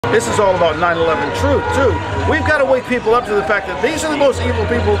This is all about 9/11 truth, too. We've got to wake people up to the fact that these are the most evil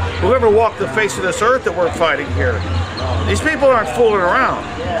people who've ever walked the face of this earth that we're fighting here. These people aren't fooling around.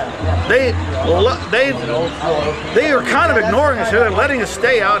 They are kind of ignoring us here. They're letting us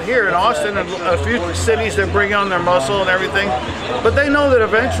stay out here in Austin and a few cities that bring on their muscle and everything. But they know that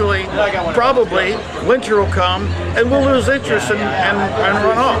eventually, probably, winter will come and we'll lose interest and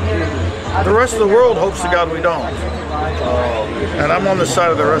run off. The rest of the world hopes to God we don't. And I'm on the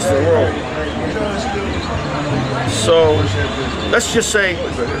side of the rest of the world. So let's just say,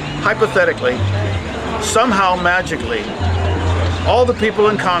 hypothetically, somehow magically, all the people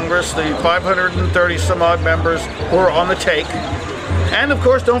in Congress, the 530 some odd members who are on the take, and of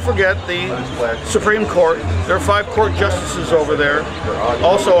course don't forget the Supreme Court, there are 5 court justices over there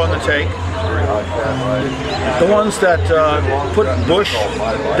also on the take. The ones that put Bush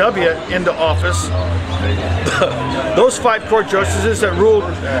W into office, those 5 court justices that ruled,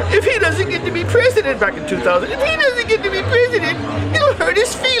 if he doesn't get to be president back in 2000, if he doesn't get to be president, it'll hurt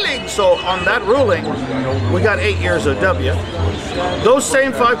his feelings. So on that ruling, we got 8 years of W. Those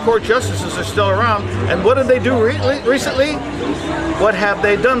same 5 court justices are still around, and what did they do recently? What have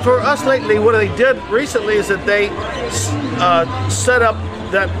they done for us lately? What they did recently is that they set up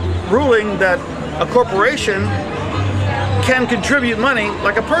that ruling that a corporation can contribute money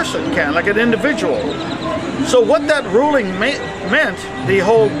like a person can, like an individual. So what that ruling meant, the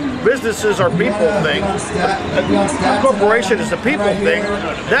whole businesses are people thing, a corporation is a people thing,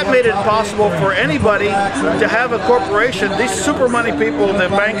 that made it possible for anybody to have a corporation, these super money people, the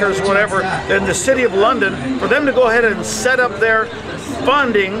bankers, whatever, in the City of London, for them to go ahead and set up their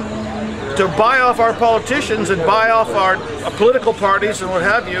funding to buy off our politicians and buy off our political parties and what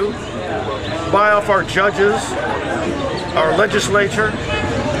have you, buy off our judges, our legislature,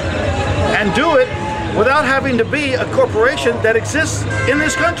 and do it without having to be a corporation that exists in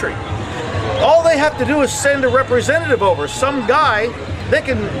this country. All they have to do is send a representative over, some guy. They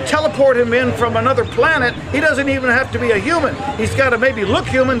can teleport him in from another planet. He doesn't even have to be a human. He's got to maybe look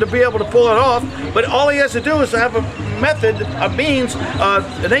human to be able to pull it off, but all he has to do is to have a method, a means,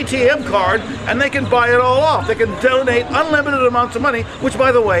 an ATM card, and they can buy it all off. They can donate unlimited amounts of money, which,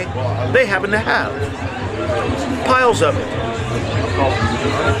 by the way, they happen to have. Piles of it.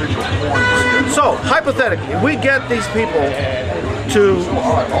 So, hypothetically, we get these people to,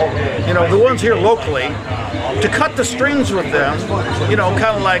 you know, the ones here locally, to cut the strings with them, you know,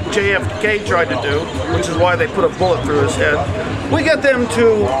 kind of like JFK tried to do, which is why they put a bullet through his head. We get them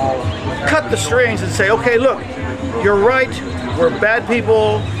to cut the strings and say, okay, look, you're right, we're bad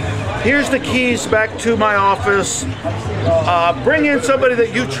people, here's the keys back to my office, bring in somebody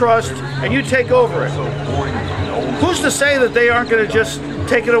that you trust, and you take over it. Who's to say that they aren't going to just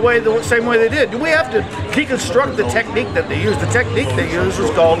take it away the same way they did? We have to deconstruct the technique that they use. The technique they use is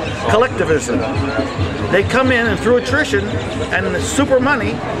called collectivism. They come in and through attrition and super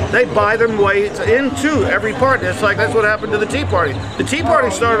money, they buy their way into every party. It's like that's what happened to the Tea Party. The Tea Party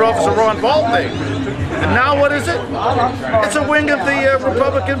started off as a Ron Paul thing. And now what is it? It's a wing of the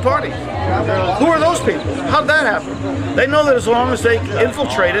Republican Party. Who are those people? How'd that happen? They know that as long as they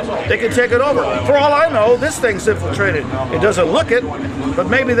infiltrate it, they can take it over. For all I know, this thing's infiltrated. It doesn't look it, but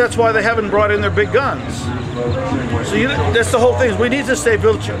maybe that's why they haven't brought in their big guns. So that's the whole thing. We need to stay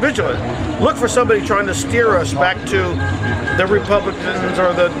vigilant. Look for somebody trying to steer us back to the Republicans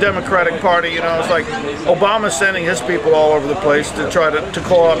or the Democratic Party. You know, it's like Obama sending his people all over the place to try to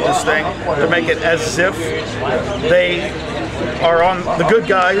co-opt this thing, to make it as if they are on the good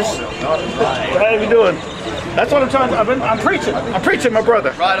guys. How are you doing? That's what I'm trying to, I'm preaching, my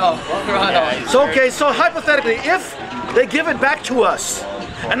brother. Right on, right on. So, okay, so hypothetically, if they give it back to us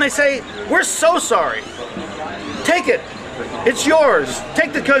and they say, we're so sorry, take it, it's yours,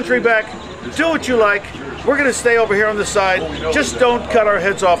 take the country back, do what you like, we're going to stay over here on the side, just don't cut our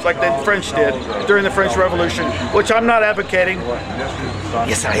heads off like the French did during the French Revolution, which I'm not advocating.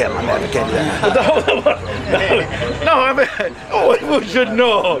 Yes, I am. I'm advocating that. No, we should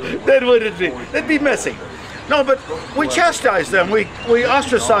know. That wouldn't be. That'd be messy. No, but we chastise them. We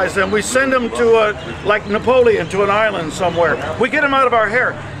ostracize them. We send them to like Napoleon, to an island somewhere. We get them out of our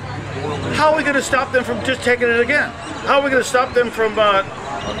hair. How are we going to stop them from just taking it again? How are we going to stop them from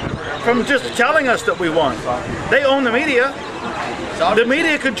just telling us that we won? They own the media. The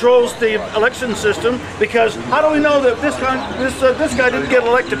media controls the election system, because how do we know that this guy didn't get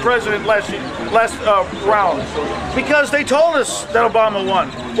elected president last round? Because they told us that Obama won.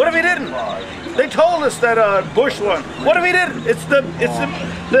 What if he didn't? They told us that Bush won. What if he didn't? It's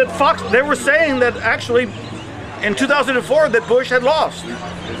the Fox. They were saying that actually in 2004 that Bush had lost.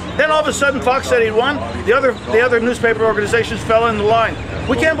 Then all of a sudden Fox said he won. The other newspaper organizations fell in the line.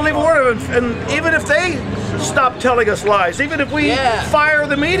 We can't believe a word of it. And even if they stop telling us lies, even if we fire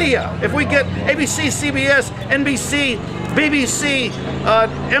the media, if we get ABC, CBS, NBC, BBC,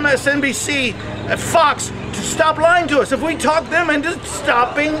 MSNBC, and Fox to stop lying to us, if we talk them into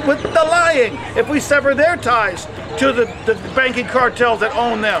stopping with the lying, if we sever their ties to the banking cartels that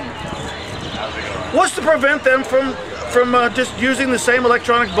own them, what's to prevent them from just using the same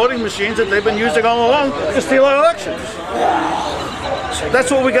electronic voting machines that they've been using all along to steal our elections?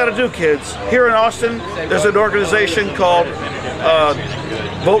 That's what we got to do, kids. Here in Austin, there's an organization called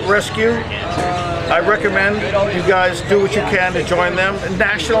Vote Rescue. I recommend you guys do what you can to join them.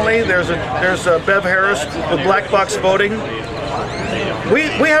 Nationally, there's Bev Harris with Black Box Voting.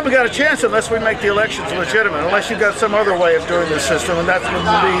 We haven't got a chance unless we make the elections legitimate, unless you've got some other way of doing this system, and that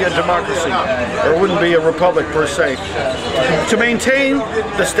wouldn't be a democracy, or wouldn't be a republic per se. To maintain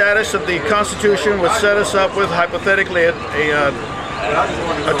the status of the Constitution would set us up with, hypothetically,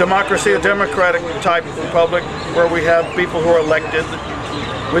 a democracy, a democratic type republic where we have people who are elected.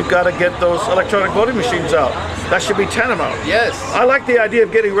 We've got to get those electronic voting machines out. That should be tantamount. Yes. I like the idea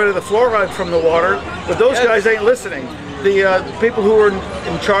of getting rid of the fluoride from the water, but those guys ain't listening. The people who are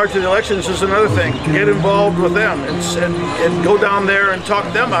in charge of the elections is another thing. Get involved with them and go down there and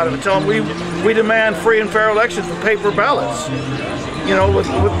talk them out of it. Tell them we demand free and fair elections with paper ballots. You know, with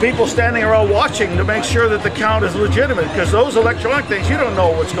people standing around watching to make sure that the count is legitimate, because those electronic things, you don't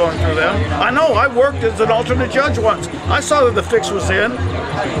know what's going through them. I know, I worked as an alternate judge once. I saw that the fix was in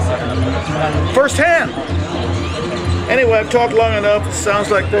firsthand. Anyway, I've talked long enough. It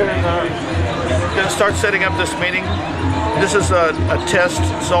sounds like they're going to start setting up this meeting. This is a test.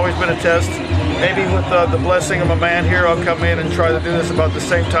 It's always been a test. Maybe with the blessing of a man here, I'll come in and try to do this about the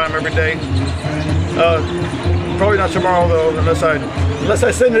same time every day. Probably not tomorrow though, unless I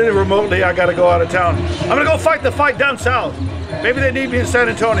send it in remotely. I got to go out of town. I'm gonna go fight the fight down south. Maybe they need me in San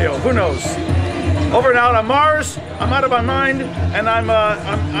Antonio. Who knows? Over and out. I'm Marz. I'm out of my mind, and I'm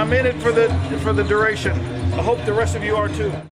in it for the duration. I hope the rest of you are too.